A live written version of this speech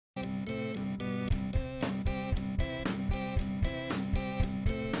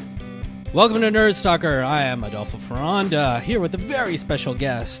Welcome to Nerd Stalker. I am Adolfo Ferranda, here with a very special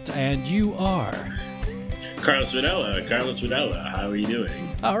guest, and you are... Carlos Videla. How are you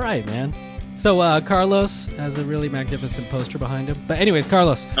doing? All right, man. So, Carlos has a really magnificent poster behind him. But anyways,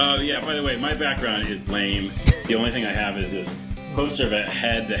 Carlos. Oh, yeah, by the way, my background is lame. The only thing I have is this poster of a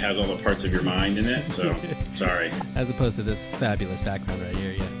head that has all the parts of your mind in it, so sorry. As opposed to this fabulous background right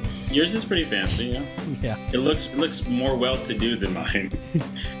here, yeah. Yours is pretty fancy, you know? Yeah. It looks more well-to-do than mine.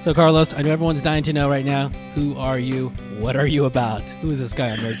 So, Carlos, I know everyone's dying to know right now, who are you? What are you about? Who is this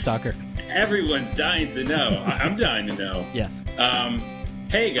guy on Nerd Stalker? Everyone's dying to know. I'm dying to know. Yes.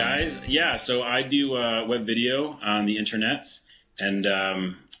 Hey, guys. Yeah, so I do web video on the internets, and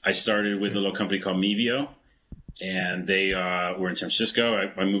I started with a little company called Mevio, and they were in San Francisco.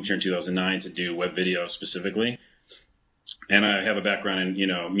 I moved here in 2009 to do web video specifically. And I have a background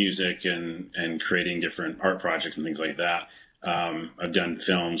in, music and creating different art projects and things like that. I've done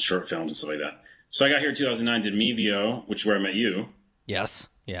films, short films, and stuff like that. So I got here in 2009, did Mevio, which is where I met you. Yes.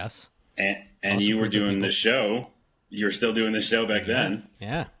 And Awesome. You were doing the show. You were still doing the show back then.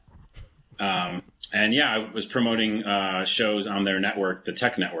 Yeah. And yeah, I was promoting shows on their network, the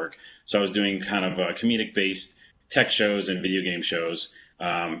Tech Network. So I was doing kind of comedic-based tech shows and video game shows.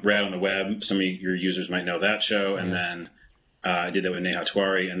 Rad on the Web, some of your users might know that show. And then I did that with Neha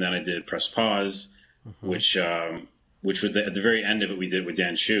Tewari, and then I did Press Pause, which was at the very end of it we did with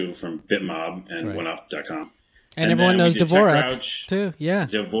Dan Shu from Bitmob and OneUp.com. And everyone knows Dvorak, too. Yeah.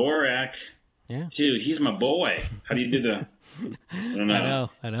 Dvorak. Yeah. Dude, he's my boy. How do you do the... I don't know.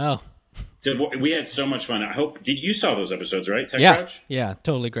 I know. We had so much fun. You saw those episodes, right? Tech yeah. Crouch? Yeah,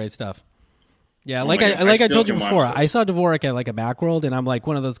 totally great stuff. Yeah, Oh like my gosh, I told you can before, watch those. I saw Dvorak at like a Macworld, and I'm like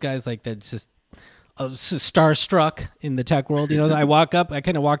one of those guys like that's just starstruck in the tech world. I walk up, I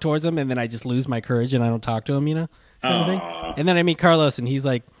kind of walk towards him, and then I just lose my courage and I don't talk to him. Kind of thing. Aw. And then I meet Carlos, and he's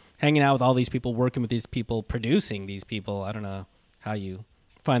like hanging out with all these people, working with these people, producing these people. I don't know how you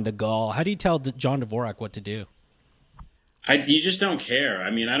find the gall. How do you tell John Dvorak what to do? You just don't care. I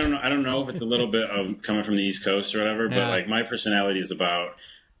mean, I don't know if it's a little bit of coming from the East Coast or whatever, but like my personality is about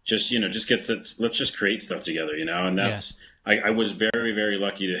let's just create stuff together, and that's, I was very, very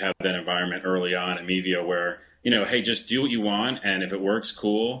lucky to have that environment early on at Mevio where, hey, just do what you want. And if it works,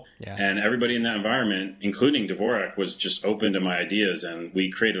 cool. Yeah. And everybody in that environment, including Dvorak, was just open to my ideas, and we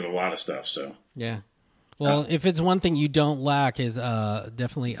created a lot of stuff. So, yeah. Well, if it's one thing you don't lack is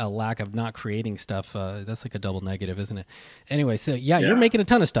definitely a lack of not creating stuff. That's like a double negative, isn't it? Anyway, so you're making a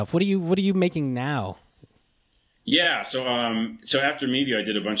ton of stuff. What are you making now? Yeah, so after Mevio, I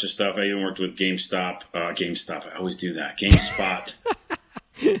did a bunch of stuff. I even worked with GameStop. I always do that. GameSpot.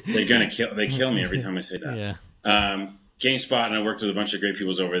 They kill me every time I say that. Yeah. GameSpot, and I worked with a bunch of great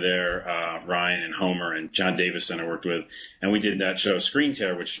people over there, Ryan and Homer and John Davison I worked with, and we did that show Screen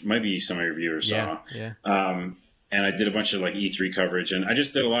Tear, which maybe some of your viewers saw. Yeah. And I did a bunch of like E3 coverage, and I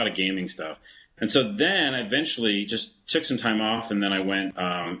just did a lot of gaming stuff. And so then I eventually just took some time off, and then I went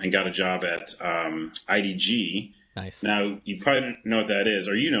and got a job at IDG. Nice. Now, you probably don't know what that is,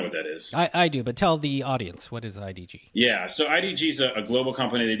 or you know what that is. I do, but tell the audience, what is IDG? Yeah, so IDG is a global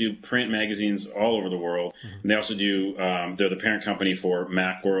company. They do print magazines all over the world. Mm-hmm. And they also do, they're the parent company for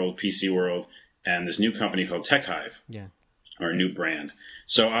Macworld, PC World, and this new company called TechHive. Yeah. Or a new brand.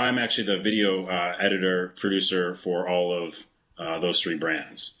 So I'm actually the video editor, producer for all of those three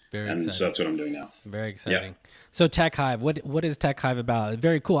brands. Very exciting. So that's what I'm doing now. Very exciting. Yeah. So TechHive, what is TechHive about?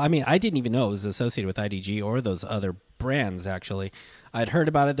 Very cool. I mean, I didn't even know it was associated with IDG or those other brands, actually. I'd heard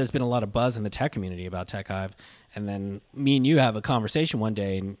about it. There's been a lot of buzz in the tech community about TechHive. And then me and you have a conversation one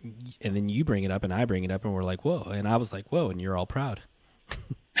day, and then you bring it up and I bring it up, and we're like, whoa. And I was like, whoa, and you're all proud.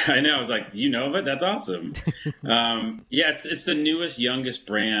 I know. I was like, you know of it? That's awesome. It's the newest, youngest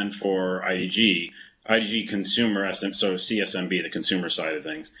brand for IDG. IDG Consumer, so CSMB, the consumer side of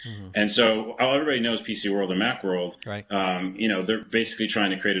things. Mm-hmm. And so everybody knows PC World and Macworld. Right. They're basically trying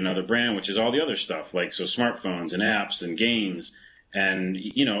to create another brand, which is all the other stuff, like so smartphones and apps and games and,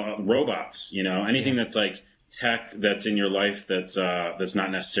 robots, anything that's like tech that's in your life that's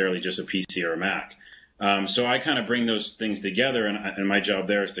not necessarily just a PC or a Mac. So I kind of bring those things together, and my job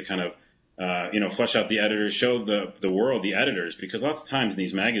there is to kind of flesh out the editors, show the world the editors, because lots of times in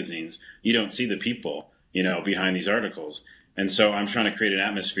these magazines, you don't see the people, behind these articles. And so I'm trying to create an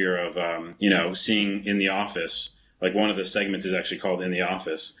atmosphere of, seeing in the office, like one of the segments is actually called In the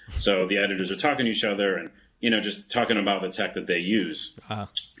Office. So the editors are talking to each other and, just talking about the tech that they use.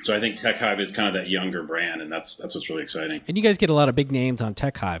 So I think TechHive is kind of that younger brand, and that's what's really exciting. And you guys get a lot of big names on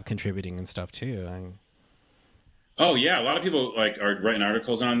TechHive contributing and stuff too. Oh yeah, a lot of people are writing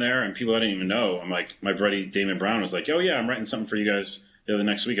articles on there, and people I didn't even know. I'm like, my buddy Damon Brown was like, "Oh yeah, I'm writing something for you guys the other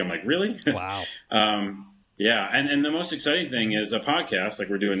next week. I'm like, really? Wow. Yeah, and the most exciting thing is a podcast like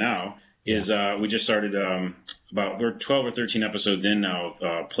we're doing now is we just started we're 12 or 13 episodes in now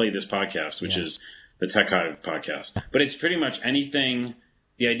of Play This Podcast, which is the Tech Hive podcast. But it's pretty much anything.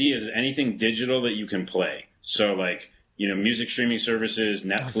 The idea is anything digital that you can play. So like, music streaming services,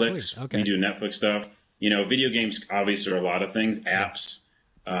 Netflix. Okay. We do Netflix stuff. Video games obviously are a lot of things, apps.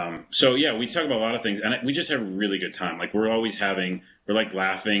 So yeah, we talk about a lot of things, and we just have a really good time. Like we're like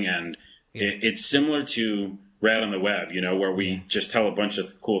laughing, and it's similar to Rad on the Web, where we just tell a bunch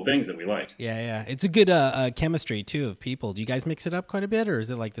of cool things that we like. Yeah. It's a good chemistry too of people. Do you guys mix it up quite a bit, or is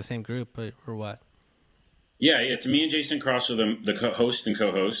it like the same group, or what? Yeah, it's me and Jason Cross are the host and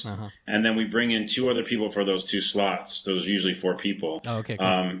co-host, and then we bring in 2 other people for those 2 slots. Those are usually 4 people. Oh, okay,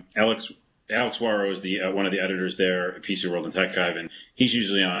 cool. Alex Waro is one of the editors there at PC World and Tech Hive, and he's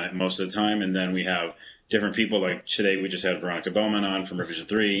usually on it most of the time. And then we have different people. Like today, we just had Veronica Bowman on from Revision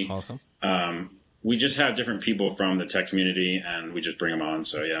 3. Awesome. We just have different people from the tech community, and we just bring them on.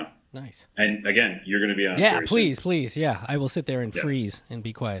 So yeah. Nice. And again, you're going to be on. Yeah, please. Yeah, I will sit there and freeze and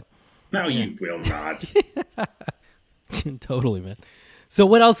be quiet. No, you will not. Totally, man. So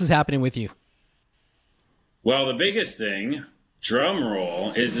what else is happening with you? Well, the biggest thing, drum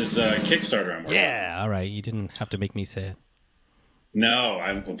roll, is this Kickstarter I'm working on. Yeah, all right. You didn't have to make me say it.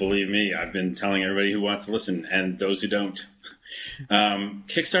 No, believe me, I've been telling everybody who wants to listen and those who don't.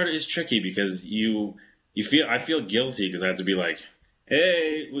 Kickstarter is tricky because I feel guilty because I have to be like,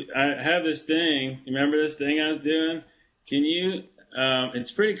 hey, I have this thing. You remember this thing I was doing? Can you?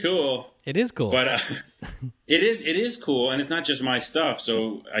 It's pretty cool. It is cool, but it is cool, and it's not just my stuff.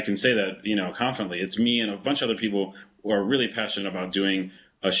 So I can say that confidently. It's me and a bunch of other people who are really passionate about doing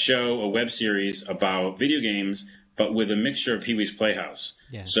a web series about video games, but with a mixture of Pee-wee's Playhouse.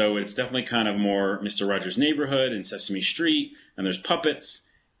 Yeah. So it's definitely kind of more Mr. Rogers' Neighborhood and Sesame Street, and there's puppets,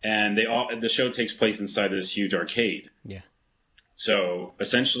 and the show takes place inside this huge arcade. Yeah. So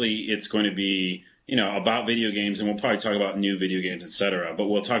essentially, it's going to be about video games, and we'll probably talk about new video games, etc. But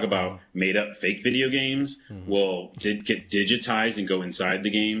we'll talk about made-up fake video games. We'll get digitized and go inside the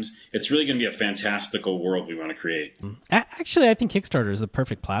games. It's really going to be a fantastical world we want to create. Actually, I think Kickstarter is the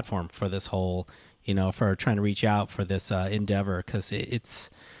perfect platform for this whole, for trying to reach out for this endeavor, because it's,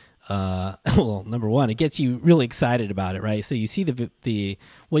 well, number one, it gets you really excited about it, right? So you see the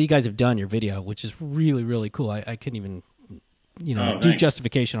what you guys have done, your video, which is really, really cool. I couldn't even do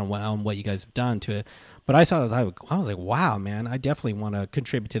justification on what you guys have done to it. But I saw it, I was like, wow, man, I definitely want to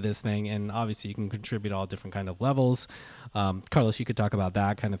contribute to this thing. And obviously you can contribute all different kind of levels. Carlos, you could talk about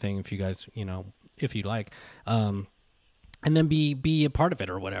that kind of thing if you guys, if you'd like. And then be a part of it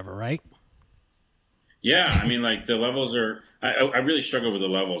or whatever, right? Yeah, I mean, like the levels are, I really struggled with the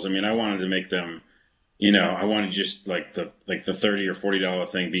levels. I mean, I wanted to make them, I wanted just like the $30 or $40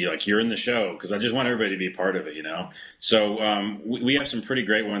 thing be like, you're in the show, because I just want everybody to be a part of it, So we have some pretty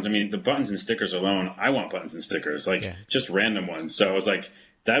great ones. I mean, the buttons and stickers alone, I want buttons and stickers, just random ones. So I was like,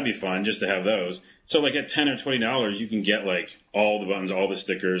 that'd be fun just to have those. So like at $10 or $20, you can get like all the buttons, all the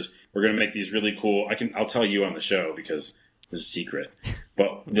stickers. We're gonna make these really cool. I'll tell you on the show because this is a secret.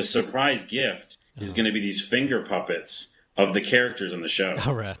 But the surprise gift is gonna be these finger puppets of the characters on the show.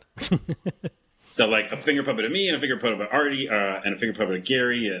 All right. So like a finger puppet of me and a finger puppet of Artie and a finger puppet of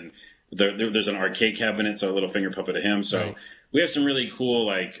Gary, and there's an arcade cabinet, so a little finger puppet of him. So right. We have some really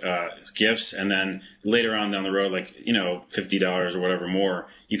cool gifts, and then later on down the road, $50 or whatever more,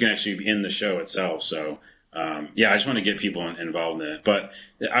 you can actually be in the show itself. So I just want to get people involved in it. But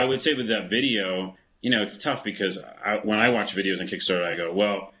I would say with that video, it's tough because when I watch videos on Kickstarter, I go,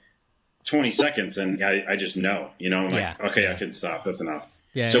 well, 20 seconds, and I just know, I'm like, okay, I can stop. That's enough.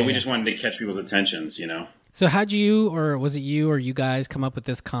 Yeah, so we just wanted to catch people's attentions, So how'd you, or was it you or you guys come up with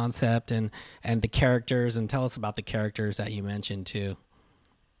this concept and the characters, and tell us about the characters that you mentioned too?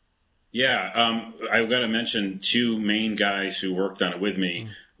 Yeah, I've got to mention 2 main guys who worked on it with me,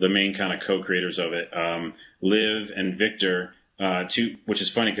 the main kind of co-creators of it, Liv and Victor, which is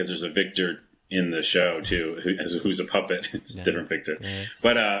funny because there's a Victor in the show too, who's a puppet. It's a different Victor. Yeah.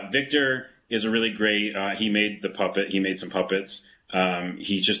 But Victor is a really great, he made some puppets.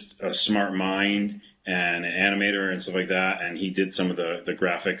 He's just a smart mind and an animator and stuff like that. And he did some of the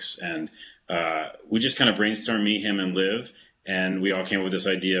graphics, and we just kind of brainstormed, me, him, and Liv. And we all came up with this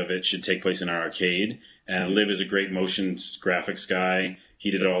idea of it should take place in our arcade. And Liv is a great motion graphics guy.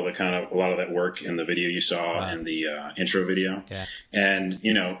 He did a lot of that work in the video you saw in the intro video. Yeah. And,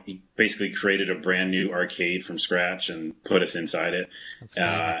 he basically created a brand new arcade from scratch and put us inside it. That's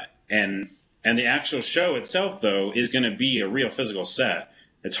amazing. And the actual show itself, though, is going to be a real physical set.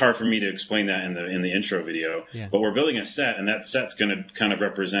 it's hard for me to explain that in the intro video. Yeah. But we're building a set, and that set's going to kind of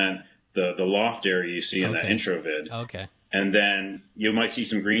represent the loft area you see in that intro vid. Okay. And then you might see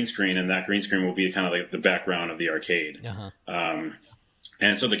some green screen, and that green screen will be kind of like the background of the arcade. Uh-huh.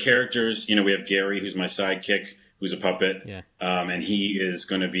 And so the characters, we have Gary, who's my sidekick, who's a puppet. Yeah. And he is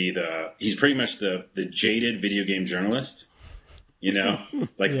going to be he's pretty much the jaded video game journalist,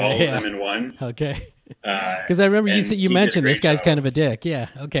 like all of them in one. Okay. Because I remember you mentioned this guy's kind of a dick. Yeah.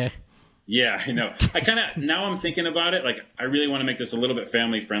 Okay. Yeah, I know. Now I'm thinking about it, like, I really want to make this a little bit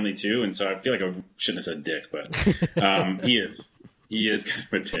family friendly too, and so I feel like I shouldn't have said dick, but he is kind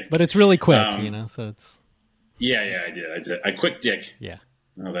of a dick. But it's really quick, so it's... Yeah, I did. I quick dick. Yeah.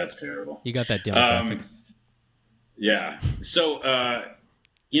 Oh, that's terrible. You got that demographic. Yeah. So,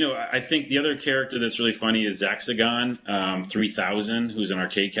 I think the other character that's really funny is Zaxagon 3000, who's an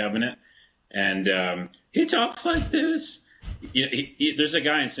arcade cabinet, and he talks like this. There's a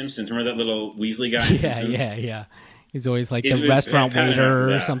guy in Simpsons. Remember that little Weasley guy in Simpsons? Yeah. He's always like the restaurant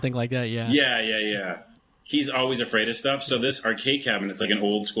waiter or something like that. Yeah. Yeah. He's always afraid of stuff. So this arcade cabinet is like an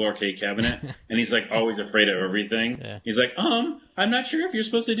old school arcade cabinet, and he's like always afraid of everything. Yeah. He's like, I'm not sure if you're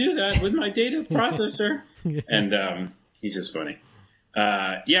supposed to do that with my data processor. And he's just funny.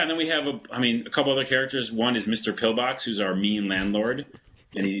 And then we have a couple other characters. One is Mr. Pillbox, who's our mean landlord,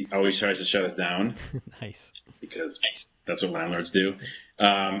 and he always tries to shut us down. Nice. Because that's what landlords do.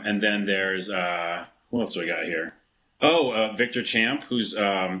 And then there's what else do we got here? Victor Champ, who's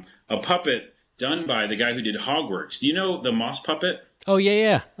a puppet done by the guy who did Hogwarts. Do you know the Moss puppet? Oh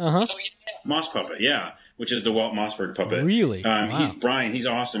yeah. Uh-huh. Moss puppet, yeah, which is the Walt Mossberg puppet. Really? Wow. He's Brian. He's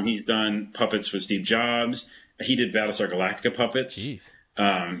awesome. He's done puppets for Steve Jobs. He did Battlestar Galactica puppets. Jeez.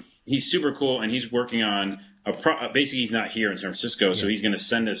 He's super cool, and he's working on basically he's not here in San Francisco, so he's going to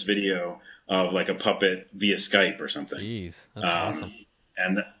send us video of like a puppet via Skype or something. Jeez, that's awesome.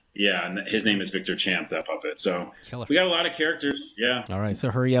 And his name is Victor Champ, that puppet. So Killer. We got a lot of characters. Yeah. All right, so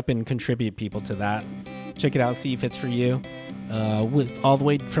hurry up and contribute people to that. Check it out, see if it's for you. With all the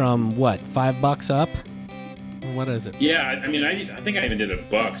way from what, $5 up? What is it? Yeah, I think I even did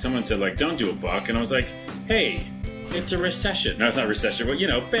 $1. Someone said like, don't do $1, and I was like, hey, it's a recession. No, it's not a recession, but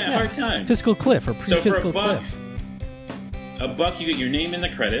hard times. Fiscal cliff or pre-fiscal so for cliff. $1, you get your name in the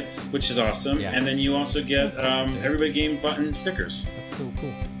credits, which is awesome, and then you also get Everybody Game button stickers. That's so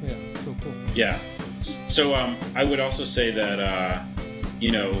cool. Yeah, that's so cool. Yeah. So I would also say that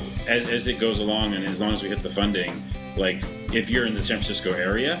as it goes along, and as long as we hit the funding, like if you're in the San Francisco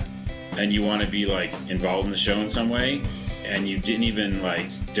area and you want to be like involved in the show in some way, and you didn't even like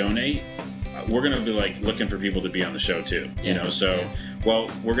donate, we're gonna be like looking for people to be on the show too. Well,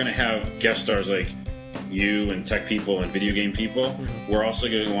 we're gonna have guest stars like you and tech people and video game people. Mm-hmm. We're also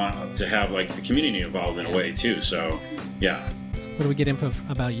going to want to have like the community involved in a way too. So, yeah. So where do we get info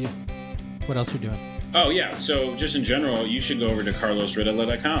about you? What else are you doing? Oh yeah. So just in general, you should go over to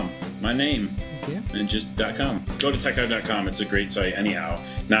carlosredela.com. My name. Yeah. And just .com. Go to techhive.com. It's a great site. Anyhow,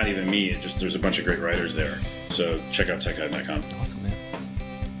 not even me. There's a bunch of great writers there. So check out techhive.com. Awesome, man.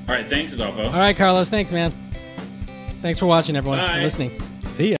 All right. Thanks, Adolfo. All right, Carlos. Thanks, man. Thanks for watching, everyone. Bye. For listening.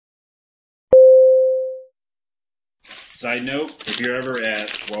 See ya. Side note, if you're ever at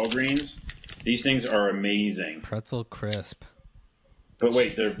Walgreens, these things are amazing. Pretzel crisp. But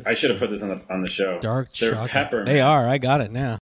wait, I should have put this on the show. Dark They're chocolate. peppermint. They are. I got it now.